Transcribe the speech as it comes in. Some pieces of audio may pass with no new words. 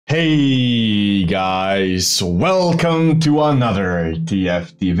Hey guys, welcome to another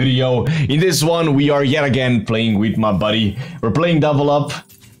TFT video. In this one we are yet again playing with my buddy. We're playing Double Up.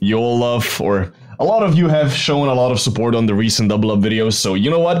 You'll love, or a lot of you have shown a lot of support on the recent Double Up videos, so you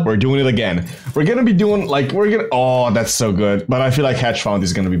know what, we're doing it again. We're gonna be doing like, oh, that's so good, but I feel like Hatch Found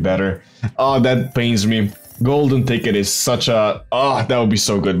is gonna be better. Oh, that pains me. Golden Ticket is such a, that would be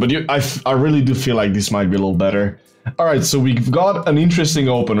so good, but I really do feel like this might be a little better. Alright, so we've got an interesting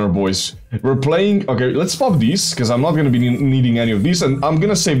opener, boys. We're playing... Okay, let's pop these, because I'm not going to be needing any of these, and I'm going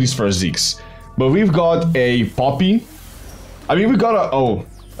to save these for Zeeks. But we've got a Poppy. I mean, we got a... Oh,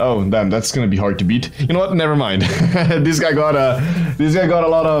 damn, that's going to be hard to beat. You know what? Never mind. This guy got a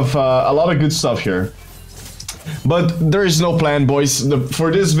lot of good stuff here. But there is no plan, boys.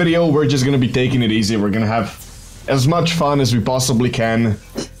 For this video, we're just going to be taking it easy. We're going to have as much fun as we possibly can.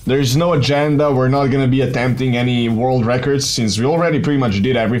 There's no agenda, we're not gonna be attempting any world records, since we already pretty much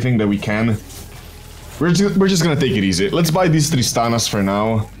did everything that we can. We're just gonna take it easy. Let's buy these Tristanas for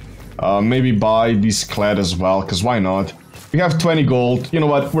now. Maybe buy this Clad as well, because why not? We have 20 gold, you know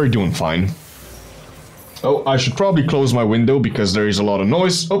what, we're doing fine. Oh, I should probably close my window, because there is a lot of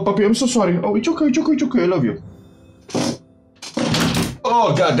noise. Oh, puppy, I'm so sorry. Oh, it's okay, I love you.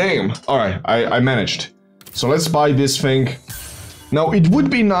 Oh, goddamn. Alright, I managed. So let's buy this thing. Now, it would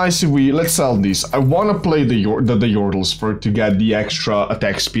be nice if we... Let's sell these. I want to play the Yordles to get the extra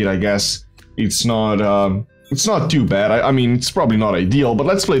attack speed, I guess. It's not too bad. I mean, it's probably not ideal, but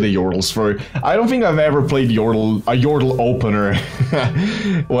let's play the Yordles for... I don't think I've ever played a Yordle opener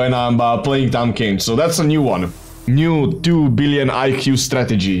when I'm playing Tom Kane, so that's a new one. New 2 billion IQ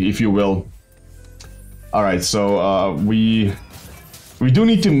strategy, if you will. Alright, so we do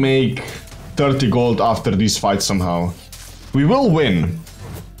need to make 30 gold after this fight somehow. We will win.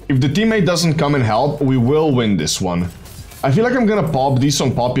 If the teammate doesn't come and help, we will win this one. I feel like I'm gonna pop this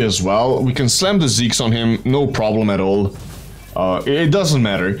on Poppy as well. We can slam the Zeeks on him, no problem at all. It doesn't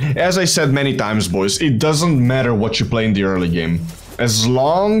matter. As I said many times, boys, it doesn't matter what you play in the early game. As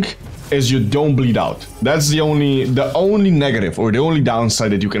long as you don't bleed out. That's the only negative or the only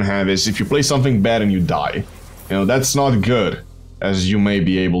downside that you can have is if you play something bad and you die. You know, that's not good, as you may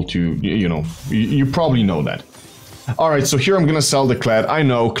be able to, you know, you probably know that. Alright, so here I'm gonna sell the Clad. I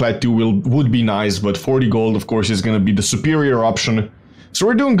know Clad 2 would be nice, but 40 gold, of course, is gonna be the superior option. So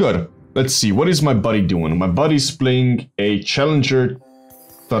we're doing good. Let's see, what is my buddy doing? My buddy's playing a Challenger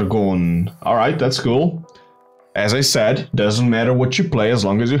Targon. Alright, that's cool. As I said, doesn't matter what you play, as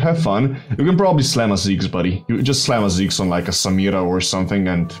long as you have fun. You can probably slam a Zeeks, buddy. You just slam a Zeeks on like a Samira or something,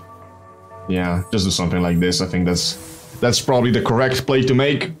 and... yeah, just do something like this. I think that's probably the correct play to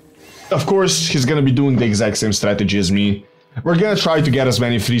make. Of course, he's gonna be doing the exact same strategy as me. We're gonna try to get as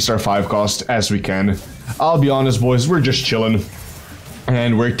many 3-star 5 cost as we can. I'll be honest, boys, we're just chilling.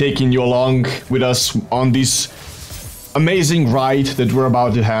 And we're taking you along with us on this amazing ride that we're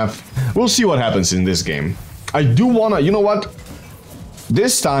about to have. We'll see what happens in this game. I do wanna, you know what?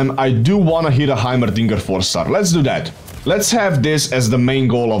 This time, I do wanna hit a Heimerdinger 4-star. Let's do that. Let's have this as the main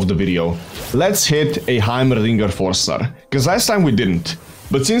goal of the video. Let's hit a Heimerdinger 4-star. Because last time we didn't.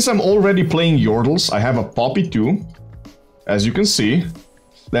 But since I'm already playing Yordles, I have a Poppy too, as you can see.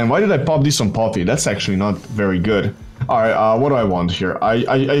 Then why did I pop this on Poppy? That's actually not very good. Alright, what do I want here?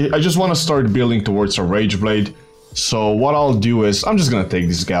 I just want to start building towards a Rage Blade. So what I'll do is, I'm just gonna take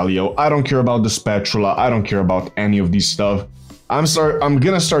this Galio. I don't care about the Spatula, I don't care about any of this stuff. I'm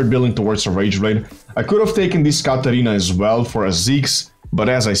gonna start building towards a Rage Blade. I could have taken this Katarina as well for a Zeeks, but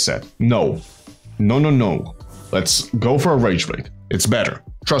as I said, no. No. Let's go for a Rage Blade. It's better.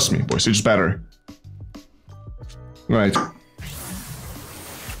 Trust me, boys, it's better. Right.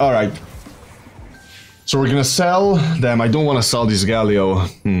 Alright. So we're gonna sell them. I don't want to sell this Galio,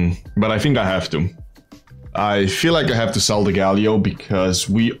 but I think I have to. I feel like I have to sell the Galio because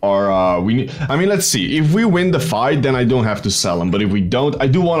we are, I mean, let's see. If we win the fight, then I don't have to sell them. But if we don't, I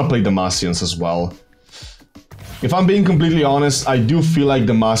do want to play the Demacians as well. If I'm being completely honest, I do feel like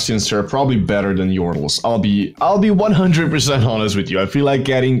the Demacians are probably better than Yordles. I'll be 100% honest with you. I feel like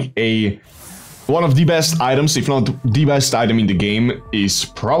getting one of the best items, if not the best item in the game, is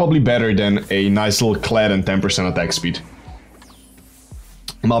probably better than a nice little Clad and 10% attack speed.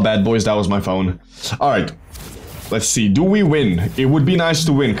 My bad, boys, that was my phone. Alright, let's see, do we win? It would be nice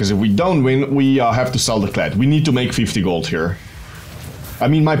to win, because if we don't win, we have to sell the Clad. We need to make 50 gold here. I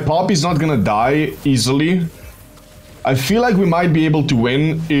mean, my Pop is not gonna die easily. I feel like we might be able to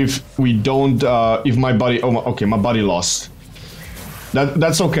win if we don't, if my buddy, oh, okay, my buddy lost.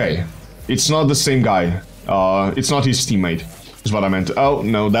 That's okay. It's not the same guy. It's not his teammate, is what I meant. Oh,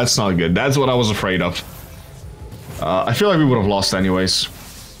 no, that's not good. That's what I was afraid of. I feel like we would have lost anyways.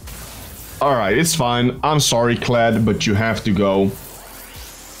 Alright, it's fine. I'm sorry, Clad, but you have to go.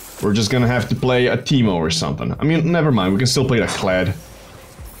 We're just gonna have to play a Teemo or something. I mean, never mind, we can still play the Clad.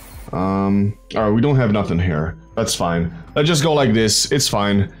 Alright, we don't have nothing here. That's fine. Let's just go like this, it's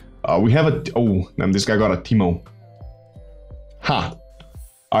fine. We have a... Oh, damn, this guy got a Teemo. Ha!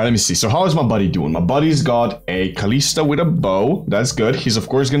 Alright, let me see. So how is my buddy doing? My buddy's got a Kalista with a bow. That's good. He's of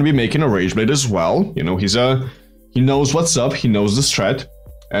course gonna be making a Rage Blade as well. You know, he knows what's up, he knows the strat.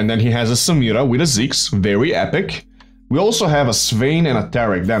 And then he has a Samira with a Ziggs, very epic. We also have a Swain and a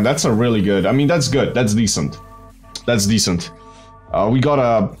Tarek. Damn, that's a really good. I mean, that's good. That's decent. That's decent. We got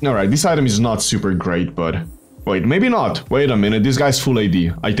a... Alright, this item is not super great, but... Wait, maybe not. Wait a minute, this guy's full AD.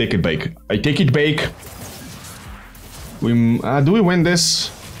 I take it bake. I take it bake. Do we win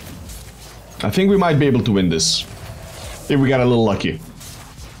this? I think we might be able to win this. If we got a little lucky.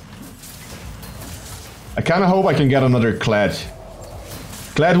 I kinda hope I can get another Clad.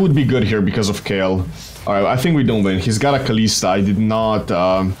 Clad would be good here because of Kale. Alright, I think we don't win. He's got a Kalista. I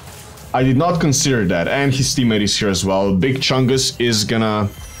did not consider that. And his teammate is here as well. Big Chungus is gonna...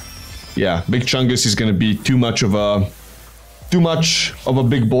 Yeah, Big Chungus is gonna be too much of a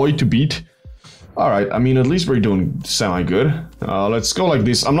big boy to beat. Alright, I mean, at least we're doing semi-good. Let's go like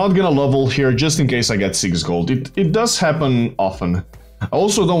this. I'm not gonna level here just in case I get 6 gold. It does happen often. I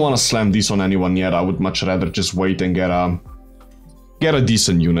also don't want to slam this on anyone yet. I would much rather just wait and get a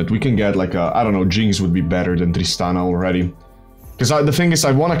decent unit. We can get like a... I don't know, Jinx would be better than Tristana already. Because the thing is,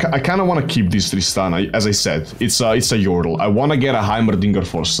 I kind of want to keep this Tristana. As I said, it's a Yordle. I want to get a Heimerdinger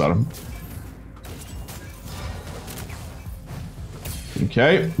 4-star.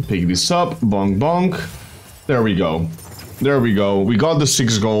 Okay, pick this up, bonk bonk. There we go. There we go. We got the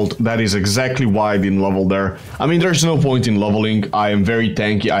 6 gold. That is exactly why I didn't level there. I mean, there's no point in leveling. I am very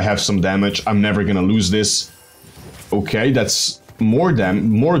tanky. I have some damage. I'm never gonna lose this. Okay, that's more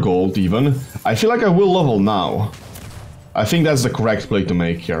gold even. I feel like I will level now. I think that's the correct play to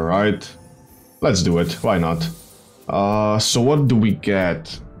make here, right? Let's do it. Why not? So what do we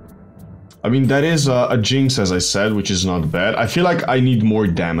get? I mean, that is a Jinx, as I said, which is not bad. I feel like I need more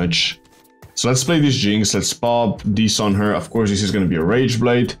damage. So let's play this Jinx. Let's pop this on her. Of course, this is going to be a Rage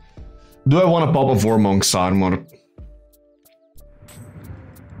Blade. Do I want to pop a Vormonk's armor?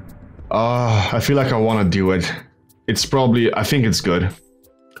 I feel like I want to do it. It's probably... I think it's good.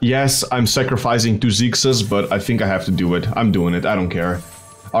 Yes, I'm sacrificing 2 Ziggs, but I think I have to do it. I'm doing it. I don't care.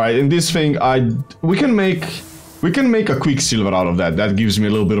 Alright, in this thing, we can make a Quicksilver out of that. That gives me a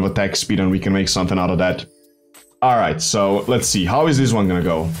little bit of attack speed and we can make something out of that. Alright, so let's see. How is this one gonna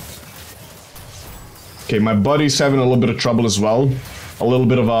go? Okay, my buddy's having a little bit of trouble as well. A little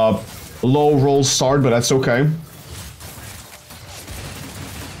bit of a low roll start, but that's okay.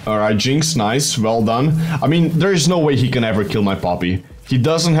 Alright, Jinx, nice. Well done. I mean, there is no way he can ever kill my Poppy. He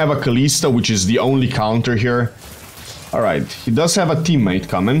doesn't have a Kalista, which is the only counter here. Alright, he does have a teammate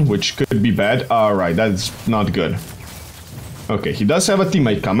coming, which could be bad. Alright, that's not good. Okay, he does have a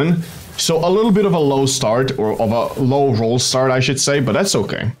teammate coming. So a little bit of a low start, or of a low roll start, I should say, but that's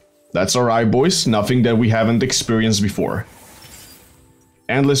okay. That's alright, boys. Nothing that we haven't experienced before.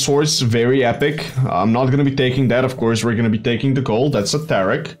 Endless Swords, very epic. I'm not gonna be taking that, of course, we're gonna be taking the gold. That's a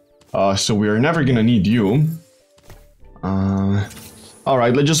Tarek. So we are never gonna need you.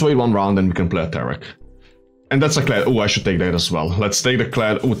 Alright, let's just wait 1 round and we can play a Tarek. And that's a Clad. Oh, I should take that as well. Let's take the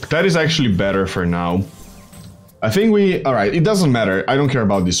Clad. Oh, Clad is actually better for now. I think we... Alright, it doesn't matter. I don't care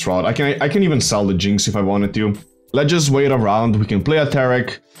about this route. I can even sell the Jinx if I wanted to. Let's just wait around. We can play a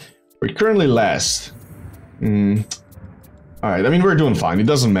Tarek. We're currently last. Alright, I mean, we're doing fine. It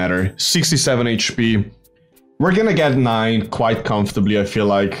doesn't matter. 67 HP. We're gonna get 9 quite comfortably, I feel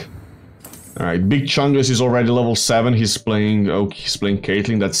like. Alright, Big Chungus is already level 7. He's playing... Oh, he's playing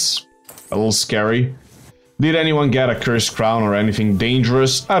Caitlyn. That's a little scary. Did anyone get a Cursed Crown or anything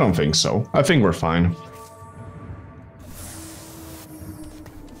dangerous? I don't think so. I think we're fine.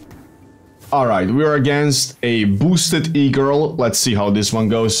 Alright, we're against a boosted E-Girl. Let's see how this one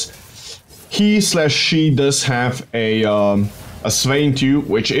goes. He/she does have a Swain too,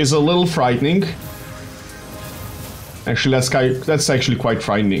 which is a little frightening. Actually, that's actually quite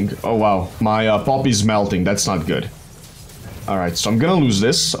frightening. Oh wow, my Poppy's melting. That's not good. Alright, so I'm gonna lose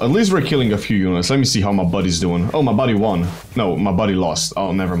this. At least we're killing a few units. Let me see how my buddy's doing. Oh, my buddy won. No, my buddy lost.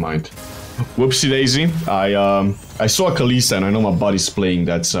 Oh, never mind. Whoopsie daisy. I saw a Kalista and I know my buddy's playing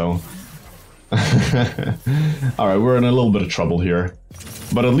that, so... Alright, we're in a little bit of trouble here.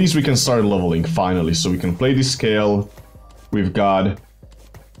 But at least we can start leveling, finally. So we can play this scale. We've got...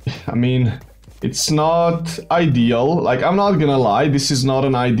 I mean, it's not ideal. Like, I'm not gonna lie, this is not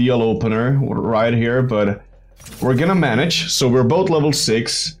an ideal opener right here, but... We're gonna manage, so we're both level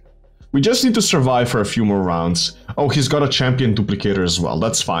 6. We just need to survive for a few more rounds. Oh, he's got a champion duplicator as well.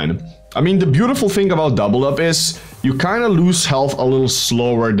 That's fine. I mean, the beautiful thing about double up is you kind of lose health a little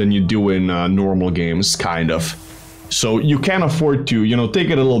slower than you do in normal games, kind of. So you can afford to, you know, take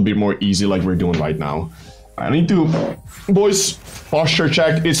it a little bit more easy like we're doing right now. I need to... Boys, posture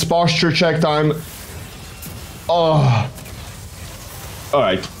check. It's posture check time. Oh.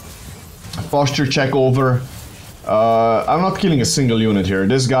 Alright. Posture check over. I'm not killing a single unit here.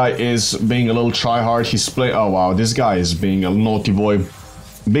 This guy is being a little tryhard. He's playing... Oh, wow. This guy is being a naughty boy.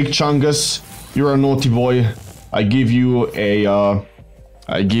 Big Chungus, you're a naughty boy. I give you a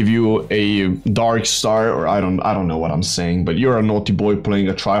dark star, or I don't know what I'm saying, but you're a naughty boy playing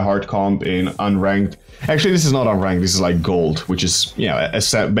a tryhard comp in unranked. Actually, this is not unranked. This is like gold, which is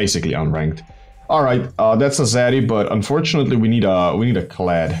basically unranked. All right, that's a Zeri, but unfortunately we need a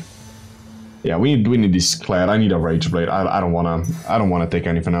Clad. Yeah, we need this Clad. I need a Rage Blade. I don't wanna take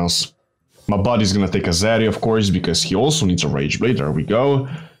anything else. My buddy's gonna take a Zeri, of course, because he also needs a Rage Blade. There we go.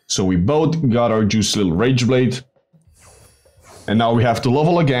 So we both got our juicy little Rage Blade. And now we have to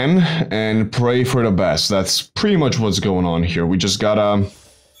level again and pray for the best. That's pretty much what's going on here. We just gotta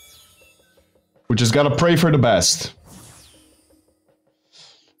pray for the best.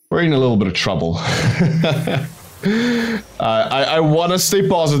 We're in a little bit of trouble. I want to stay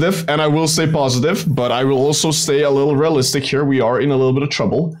positive, and I will stay positive, but I will also stay a little realistic here. We are in a little bit of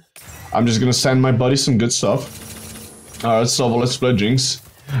trouble. I'm just gonna send my buddy some good stuff. Alright, so let's play Jinx.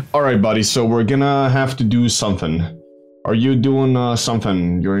 Alright, buddy, so we're gonna have to do something. Are you doing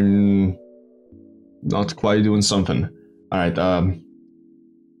something? You're not quite doing something. Alright,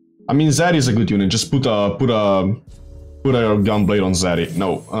 I mean, Zeri is a good unit. Just put a gunblade on Zeri.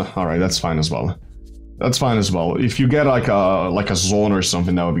 No, alright, that's fine as well. That's fine as well. If you get like a zone or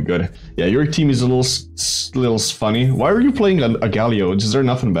something, that would be good. Yeah, your team is a little funny. Why are you playing a Galio? Is there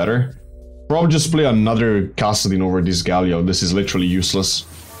nothing better? Probably just play another Kassadin over this Galio. This is literally useless.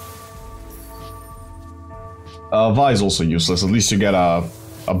 Vi is also useless. At least you get a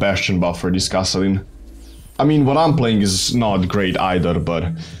Bastion buff for this Kassadin. I mean, what I'm playing is not great either, but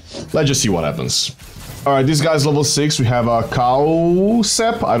let's just see what happens. Alright, this guy's level 6. We have a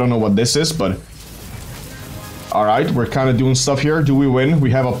Cowsep. I don't know what this is, but... Alright, we're kind of doing stuff here. Do we win?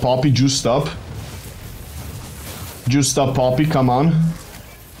 We have a Poppy juiced up. Juiced up Poppy, come on.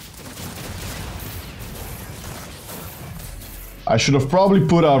 I should have probably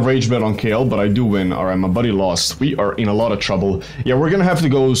put a Rage Bet on Kale, but I do win. Alright, my buddy lost. We are in a lot of trouble. Yeah, we're gonna have to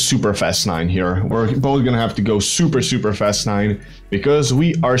go super fast 9 here. We're both gonna have to go super fast 9 because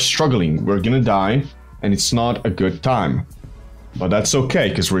we are struggling. We're gonna die, and it's not a good time. But that's okay,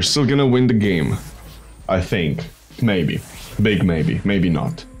 because we're still gonna win the game. I think. Maybe. Big maybe. Maybe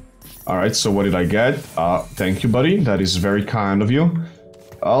not. Alright, so what did I get? Thank you, buddy. That is very kind of you.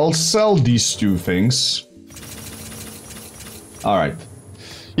 I'll sell these two things. Alright.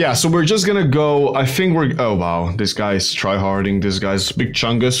 Yeah, so we're just gonna go... I think we're... Oh, wow. This guy's tryharding. This guy's Big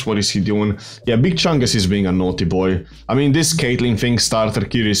Chungus. What is he doing? Yeah, Big Chungus is being a naughty boy. I mean, this Caitlyn thing, starter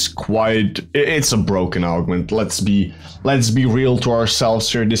kit, is quite... It's a broken augment. Let's be real to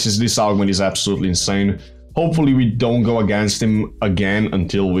ourselves here. This augment is absolutely insane. Hopefully we don't go against him again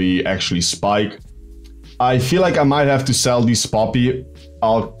until we actually spike. I feel like I might have to sell this Poppy.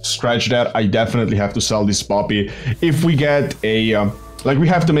 I'll scratch that. I definitely have to sell this Poppy. If we get a... like, we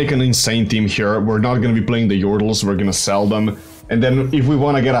have to make an insane team here. We're not going to be playing the Yordles. We're going to sell them. And then if we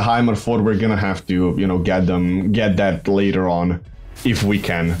want to get a Heimerford, we're going to have to, you know, get that later on. If we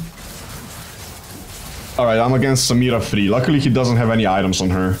can. Alright, I'm against Samira Free. Luckily, he doesn't have any items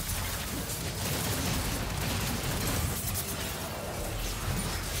on her.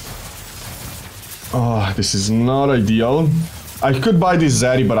 Oh, this is not ideal. I could buy this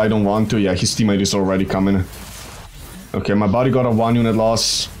Zeri, but I don't want to. Yeah, his teammate is already coming. Okay, my body got a 1 unit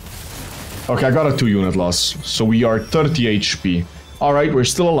loss. Okay, I got a 2 unit loss. So we are 30 HP. Alright, we're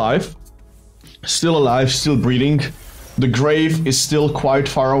still alive. Still alive, still breathing. The grave is still quite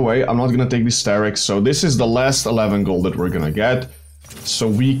far away. I'm not gonna take this Sterex. So this is the last 11 gold that we're gonna get. So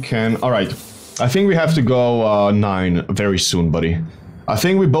we can... Alright, I think we have to go 9 very soon, buddy. I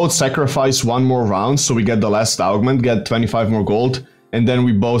think we both sacrifice 1 more round, so we get the last augment, get 25 more gold, and then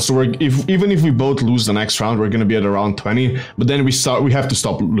we both, so even if we both lose the next round, we're gonna be at around 20, but then we have to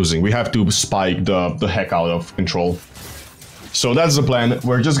stop losing. We have to spike the heck out of control. So that's the plan.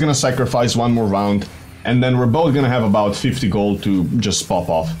 We're just gonna sacrifice 1 more round, and then we're both gonna have about 50 gold to just pop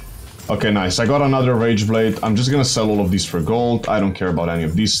off. Okay, nice. I got another Rage Blade. I'm just gonna sell all of these for gold. I don't care about any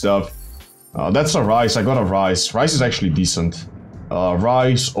of this stuff. That's a Rice. I got a Rice. Rice is actually decent.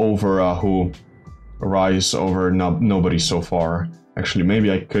 Rice over who? Rice over nobody so far. Actually,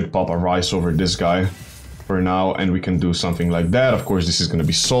 maybe I could pop a rice over this guy for now, and we can do something like that. Of course, this is gonna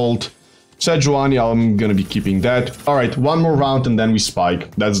be salt. Sejuani, I'm gonna be keeping that. Alright, one more round and then we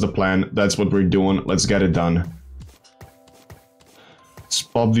spike. That's the plan. That's what we're doing. Let's get it done. Let's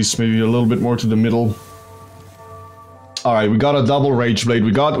pop this maybe a little bit more to the middle. Alright, we got a double Rage Blade.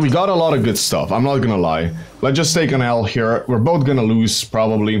 We got a lot of good stuff. I'm not gonna lie. Let's just take an L here. We're both gonna lose,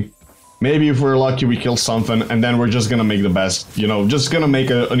 probably. Maybe if we're lucky we kill something, and then we're just gonna make the best. You know, just gonna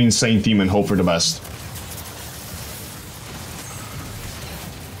make an insane team and hope for the best.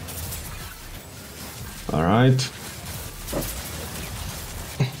 Alright.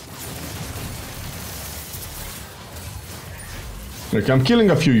 Look, I'm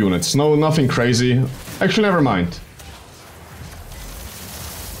killing a few units. No, nothing crazy. Actually, never mind.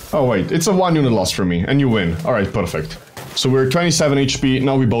 Oh wait, it's a 1 unit loss for me, and you win. Alright, perfect. So we're 27 HP,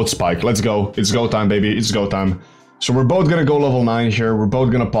 now we both spike. Let's go. It's go time, baby. It's go time. So we're both gonna go level 9 here. We're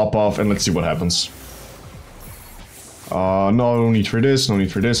both gonna pop off, and let's see what happens. No need for this, no need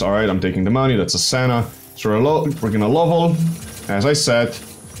for this. Alright, I'm taking the money. That's a Senna. So we're gonna level, as I said.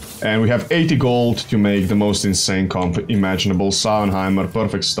 And we have 80 gold to make the most insane comp imaginable. Sauenheimer,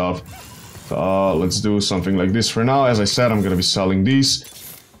 perfect stuff. Let's do something like this for now. As I said, I'm gonna be selling these.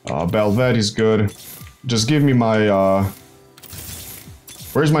 Belvet is good. Just give me my,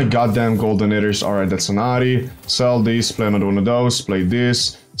 where's my goddamn golden hitters? Alright, that's an Ari. Sell these, play another one of those, play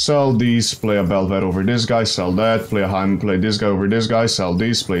this. Sell these, play a Belvet over this guy, sell that. Play a Heim, play this guy over this guy, sell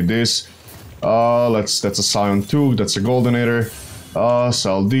this, play this. That's a Scion 2, that's a golden hitter.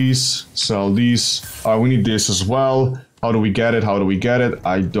 Sell these, sell these. We need this as well. How do we get it? How do we get it?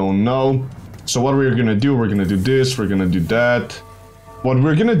 I don't know. So what we're gonna do this, we're gonna do that. What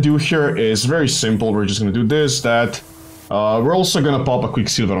we're gonna do here is very simple. We're just gonna do this, that. We're also gonna pop a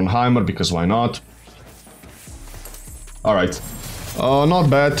Quicksilver on Heimer, because why not? Alright. Not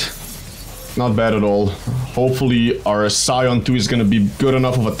bad. Not bad at all. Hopefully our Scion 2 is gonna be good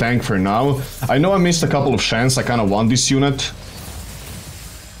enough of a tank for now. I know I missed a couple of Shans. I kinda want this unit.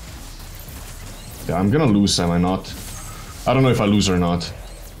 Yeah, I'm gonna lose, am I not? I don't know if I lose or not.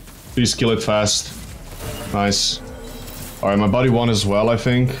 Please kill it fast. Nice. Alright, my buddy won as well, I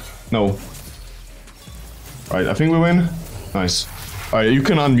think. No. Alright, I think we win. Nice. Alright, you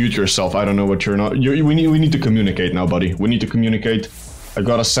can unmute yourself. I don't know what you're not... we need to communicate now, buddy. We need to communicate. I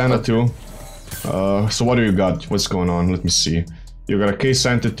got a Santa too. So what do you got? What's going on? Let me see. You got a K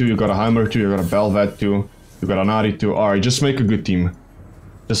Santa 2, you got a Heimer 2, you got a Belvet 2, you got an Ari 2. Alright, just make a good team.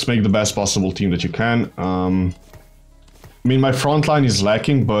 Just make the best possible team that you can. I mean, my front line is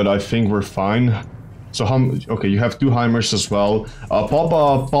lacking, but I think we're fine. So okay, you have 2 Heimers as well.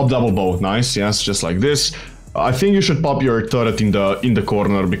 Pop double bow. Nice, yes, just like this. I think you should pop your turret in the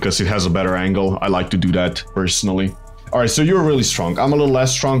corner because it has a better angle. I like to do that personally. Alright, so you're really strong. I'm a little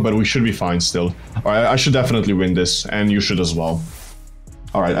less strong, but we should be fine still. Alright, I should definitely win this, and you should as well.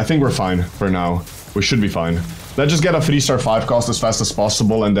 Alright, I think we're fine for now. We should be fine. Let's just get a 3-star 5 cost as fast as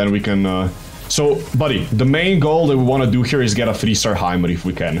possible, and then we can... So, buddy, the main goal that we want to do here is get a 3-star Heimer if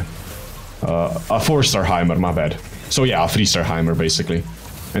we can. A 4-star Heimer, my bad. So yeah, a 3-star Heimer, basically.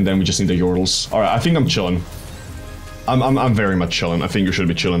 And then we just need the Yordles. Alright, I think I'm chilling. I'm very much chilling. I think you should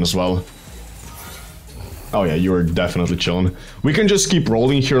be chilling as well. Oh yeah, you're definitely chilling. We can just keep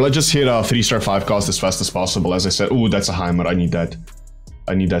rolling here. Let's just hit a 3-star 5 cost as fast as possible. As I said, ooh, that's a Heimer. I need that.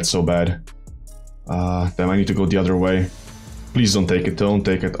 I need that so bad. Damn, I need to go the other way. Please don't take it. Don't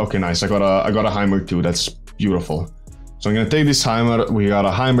take it. Okay, nice. I got a Heimer too. That's beautiful. So I'm gonna take this Heimer. We got a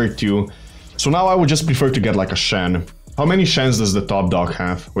Heimer too. So now I would just prefer to get like a Shan. How many Shans does the top dog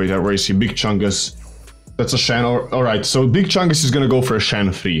have? Wait, where is he? Big Chungus. That's a Shan. Alright, so Big Chungus is gonna go for a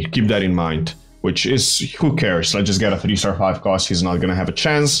Shan 3. Keep that in mind. Which is, who cares? Let's just get a 3-star 5 cost. He's not gonna have a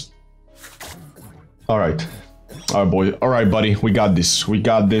chance. Alright. Alright, buddy. We got this. We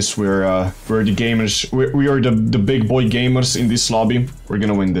got this. We're the gamers. We are the big boy gamers in this lobby. We're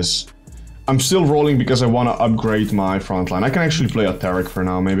gonna win this. I'm still rolling because I want to upgrade my front line. I can actually play a Tarek for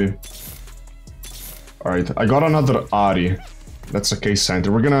now, maybe. Alright, I got another Ari. That's a case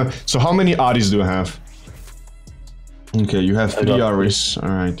center. We're gonna... So how many Aris do you have? Okay, you have 3 Aris.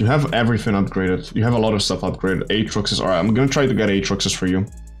 Alright, you have everything upgraded. You have a lot of stuff upgraded. Aatroxes. Alright, I'm gonna try to get Aatroxes for you.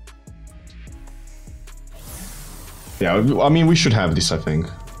 Yeah, I mean, we should have this, I think.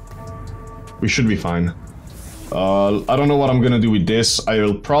 We should be fine. I don't know what I'm gonna do with this. I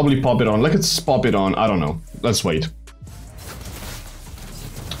will probably pop it on. Let's pop it on. I don't know. Let's wait.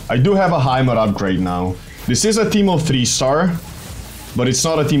 I do have a Heimer upgrade now. This is a team of 3-star, but it's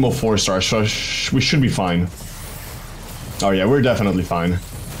not a team of 4-star, so we should be fine. Oh yeah, we're definitely fine.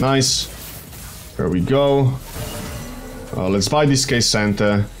 Nice. There we go. Let's buy this K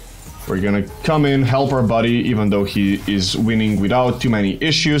Santa. We're gonna come in, help our buddy, even though he is winning without too many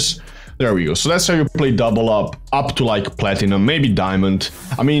issues. There we go. So that's how you play double up to like platinum, maybe diamond.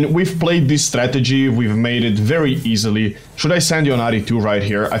 I mean, we've played this strategy, we've made it very easily. Should I send you an RE2 right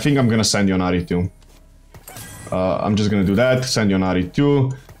here? I think I'm gonna send you an RE2. I'm just gonna do that, send you an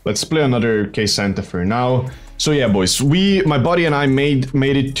RE2. Let's play another K Santa for now. So yeah, boys, my buddy and I made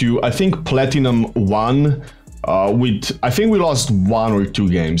it to, I think, platinum 1. I think we lost 1 or 2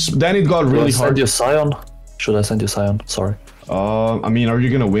 games. Then it got really hard. Should I send you Scion? Should I send you Scion? Sorry. I mean, are you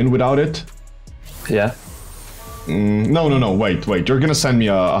gonna win without it? Yeah. No, wait. You're gonna send me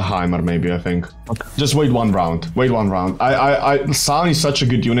a Heimer, maybe, I think. Okay. Just wait 1 round. Wait 1 round. Scion is such a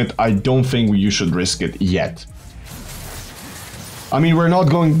good unit, I don't think you should risk it yet. I mean, we're not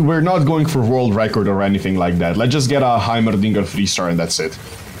going for world record or anything like that. Let's just get a Heimerdinger 3-star and that's it.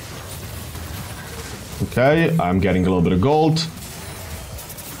 Okay, I'm getting a little bit of gold.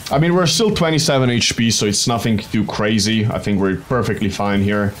 I mean, we're still 27 HP, so it's nothing too crazy. I think we're perfectly fine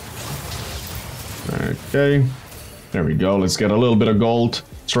here. Okay, there we go. Let's get a little bit of gold.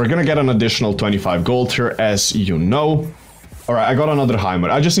 So we're gonna get an additional 25 gold here, as you know. Alright, I got another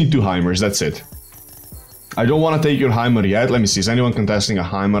Heimer. I just need 2 Heimers, that's it. I don't want to take your Heimer yet. Let me see, is anyone contesting a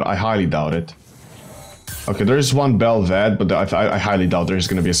Heimer? I highly doubt it. Okay, there's 1 Belvad, but I highly doubt there's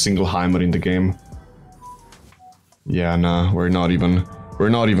gonna be a single Heimer in the game. Yeah, nah, we're not even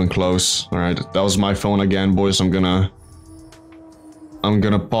close. Alright, that was my phone again, boys. I'm gonna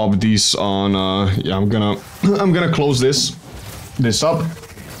pop these on, yeah, I'm gonna close this up.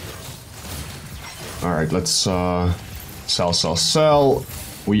 Alright, let's, sell.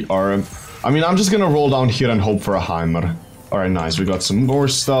 We are, I mean, I'm just gonna roll down here and hope for a Heimer. Alright, nice, we got some more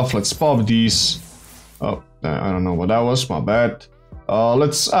stuff. Let's pop these. Oh, I don't know what that was, my bad. I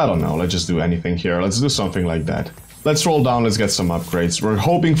don't know, let's just do anything here. Let's do something like that. Let's roll down, let's get some upgrades. We're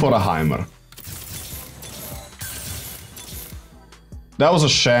hoping for a Heimer. That was a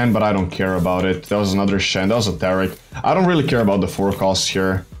Shan, but I don't care about it. That was another Shan, that was a Tarek. I don't really care about the forecast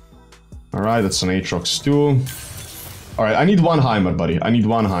here. Alright, that's an Aatrox too. Alright, I need 1 Heimer, buddy. I need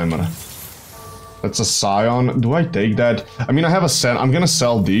 1 Heimer. That's a Scion. Do I take that? I mean, I have a Sen. I'm gonna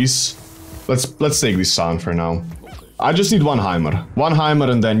sell these. Let's take this Scion for now. I just need 1 Heimer. 1 Heimer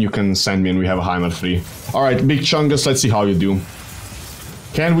and then you can send me and we have a Heimer 3. Alright, Big Chungus, let's see how you do.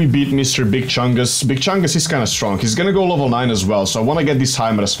 Can we beat Mr. Big Chungus? Big Chungus is kind of strong. He's gonna go level 9 as well, so I want to get this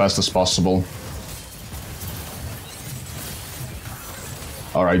Heimer as fast as possible.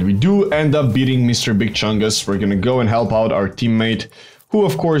 Alright, we do end up beating Mr. Big Chungus. We're gonna go and help out our teammate, who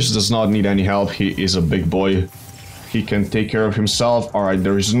of course does not need any help. He is a big boy. He can take care of himself. Alright,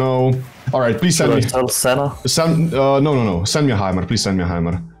 there is no... Alright, please send me... Sell Senna? No. Send me a Heimer. Please send me a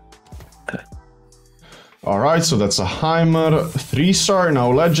Heimer. Okay. Alright, so that's a Heimer 3-star.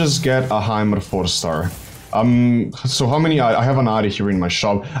 Now let's just get a Heimer 4-star. So how many... I have an Ari here in my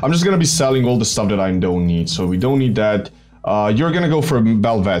shop. I'm just gonna be selling all the stuff that I don't need. So we don't need that. You're gonna go for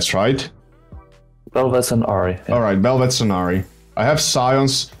Belvets, right? Belvets and Ari. Yeah. Alright, Belvets and Ari. I have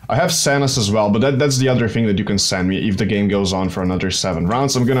Scions, I have Sanas as well, but that's the other thing that you can send me if the game goes on for another 7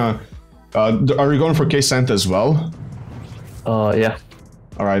 rounds. I'm gonna... are you going for K Santa as well? Yeah.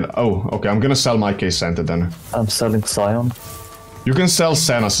 Alright, oh, okay, I'm gonna sell my K Santa then. I'm selling Scion. You can sell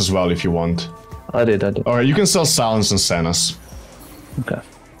Sanas as well if you want. I did. Alright, you can sell Scions and Sanas. Okay.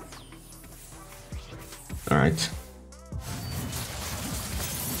 Alright.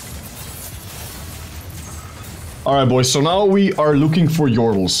 Alright boys, so now we are looking for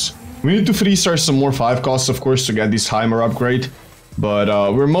Yordles. We need to 3-star some more 5 costs, of course, to get this Heimer upgrade. But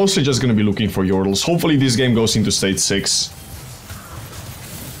we're mostly just gonna be looking for Yordles. Hopefully this game goes into stage 6.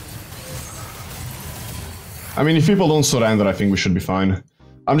 I mean, if people don't surrender, I think we should be fine.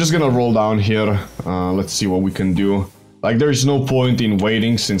 I'm just gonna roll down here. Let's see what we can do. Like, there's no point in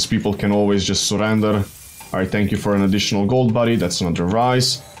waiting, since people can always just surrender. Alright, thank you for an additional gold, buddy. That's another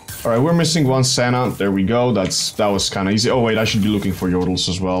rise. Alright, we're missing 1 Senna. There we go. That was kind of easy. Oh wait, I should be looking for Yordles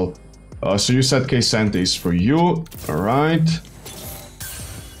as well. So you said K Santa is for you. Alright.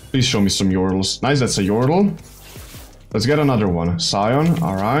 Please show me some Yordles. Nice, that's a Yordle. Let's get another one. Scion,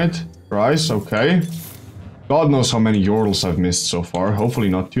 alright. Rise, okay. God knows how many Yordles I've missed so far. Hopefully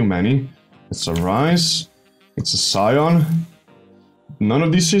not too many. It's a Rise. It's a Scion. None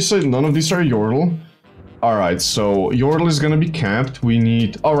of these are Yordle. Alright, so Yordle is gonna be capped. We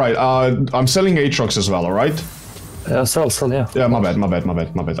need... Alright, I'm selling Aatrox as well, alright? Yeah, sell, yeah. Yeah, my bad.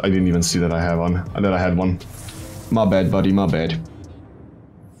 I didn't even see that I had one. My bad, buddy, my bad.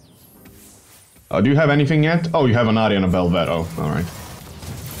 Do you have anything yet? Oh, you have an Ari and a Belvet. Oh, alright.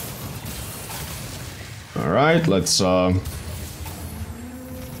 Alright, let's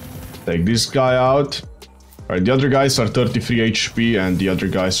take this guy out. Alright, the other guys are 33 HP and the other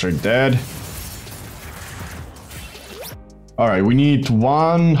guys are dead. Alright, we need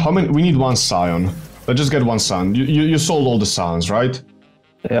one... How many? We need one Scion. Let's just get one Scion. You sold all the Scions, right?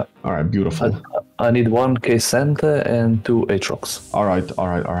 Yeah. Alright, beautiful. I need 1 K-Santa and 2 Aatrox.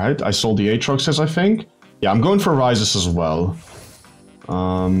 Alright. I sold the Aatroxes, I think. Yeah, I'm going for Rises as well.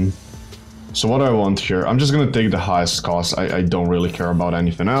 So what do I want here? I'm just gonna take the highest cost. I don't really care about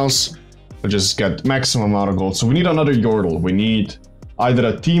anything else. I just get maximum amount of gold. So we need another Yordle. We need either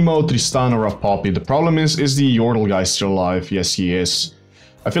a Teemo, Tristan, or a Poppy. The problem is the Yordle guy still alive? Yes, he is.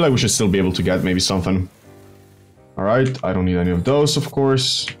 I feel like we should still be able to get maybe something. Alright, I don't need any of those, of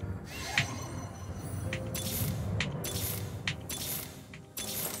course.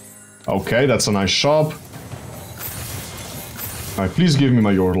 Okay, that's a nice shop. Alright, please give me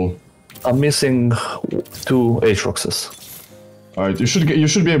my Yordle. I'm missing 2 Aatroxes. Alright, you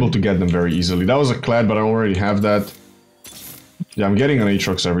should be able to get them very easily. That was a Clad, but I already have that. Yeah, I'm getting an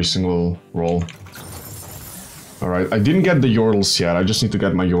Aatrox every single roll. Alright, I didn't get the Yordles yet. I just need to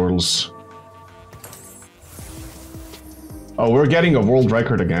get my Yordles. Oh, we're getting a world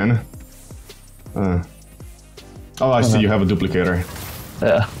record again. Oh, I see you have a duplicator.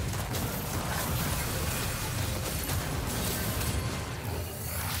 Yeah.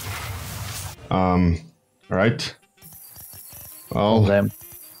 Alright. Well, Damn.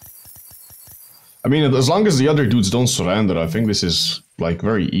 I mean, as long as the other dudes don't surrender, I think this is, like,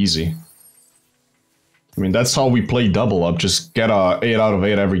 very easy. I mean, that's how we play double up, just get a 8 out of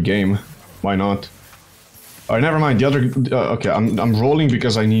 8 every game. Why not? Alright, never mind, the other... okay, I'm rolling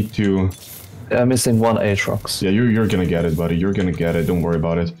because I need to... Yeah, I'm missing 1 Aatrox. Yeah, you're gonna get it, buddy, you're gonna get it, don't worry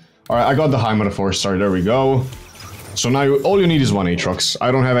about it. Alright, I got the High Metaphor Star, there we go. So now all you need is 1 Aatrox. I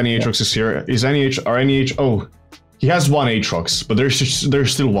don't have any Aatroxes here. Is any Oh, he has 1 Aatrox, but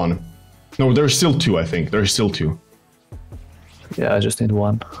there's still 1. No, there's still 2, I think. There's still 2. Yeah, I just need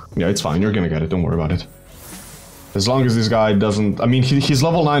 1. Yeah, it's fine. You're gonna get it. Don't worry about it. As long as this guy doesn't... I mean, he's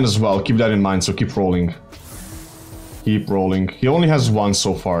level 9 as well. Keep that in mind, so keep rolling. Keep rolling. He only has 1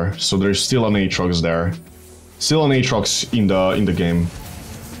 so far, so there's still an Aatrox there. Still an Aatrox in the game.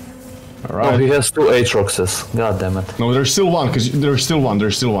 Alright. Oh, he has 2 Aatroxes. God damn it. No, there's still 1, because there's still 1.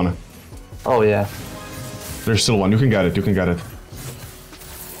 There's still 1. Oh, yeah. There's still 1. You can get it. You can get it.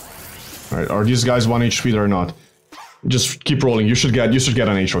 Alright, are these guys 1 HP or not? Just keep rolling. You should get an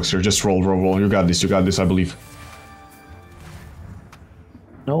Aatrox here. Just roll. You got this, I believe.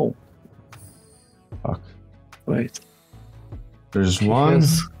 No. Fuck. Wait. There's 1.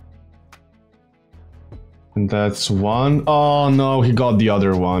 And that's 1. Oh no, he got the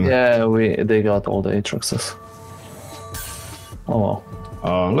other one. Yeah, they got all the Aatroxes. Oh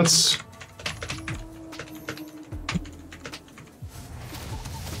well. Let's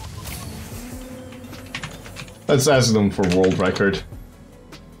ask them for world record.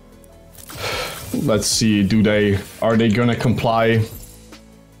 Let's see, are they gonna comply?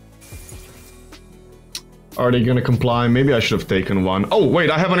 Are they gonna comply? Maybe I should have taken 1. Oh wait,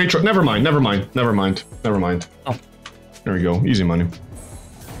 I have an Aatrox. Never mind. Oh. There we go, easy money.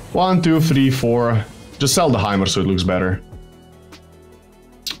 1, 2, 3, 4. Just sell the Heimer so it looks better.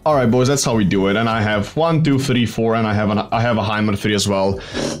 Alright boys, that's how we do it. And I have 1, 2, 3, 4, and I have a Heimer 3 as well.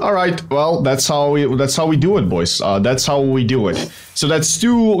 Alright, well, that's how we do it, boys. That's how we do it. So that's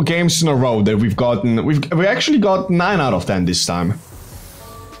 2 games in a row that we've gotten. We actually got 9 out of 10 this time.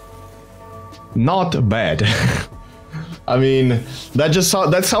 Not bad. I mean, that's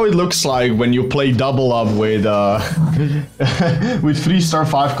how it looks like when you play double up with with 3-star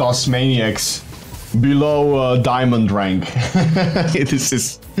 5 cost maniacs below diamond rank. This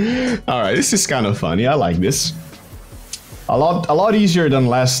is alright. This is kind of funny. I like this. A lot easier than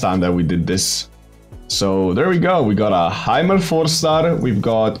last time that we did this. So there we go. We got a Heimer 4-star. We've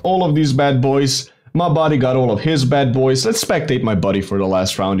got all of these bad boys. My buddy got all of his bad boys. Let's spectate my buddy for the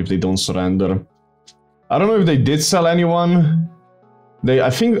last round if they don't surrender. I don't know if they did sell anyone. I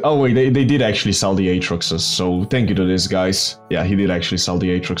think, oh wait, they did actually sell the Aatroxes, so thank you to this, guys. Yeah, he did actually sell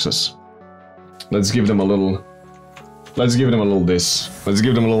the Aatroxes. Let's give them a little... Let's give them a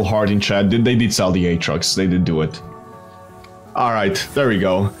little heart in chat. They did sell the Aatrox, they did do it. Alright, there we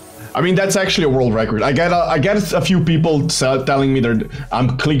go. I mean, that's actually a world record. I get a few people telling me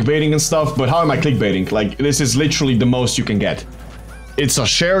I'm clickbaiting and stuff, but how am I clickbaiting? Like, this is literally the most you can get. It's a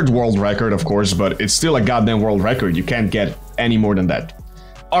shared world record, of course, but it's still a goddamn world record. You can't get any more than that.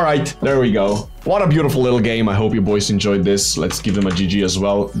 Alright, there we go. What a beautiful little game. I hope you boys enjoyed this. Let's give them a GG as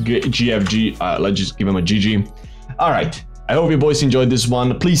well. GFG, let's just give them a GG. Alright. I hope you boys enjoyed this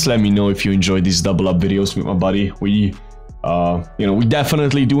one. Please let me know if you enjoyed these double up videos with my buddy. We, you know, we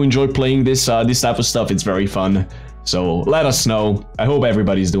definitely do enjoy playing this type of stuff. It's very fun. So let us know. I hope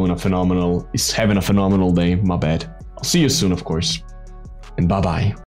everybody's having a phenomenal day. My bad. I'll see you soon, of course. And bye-bye.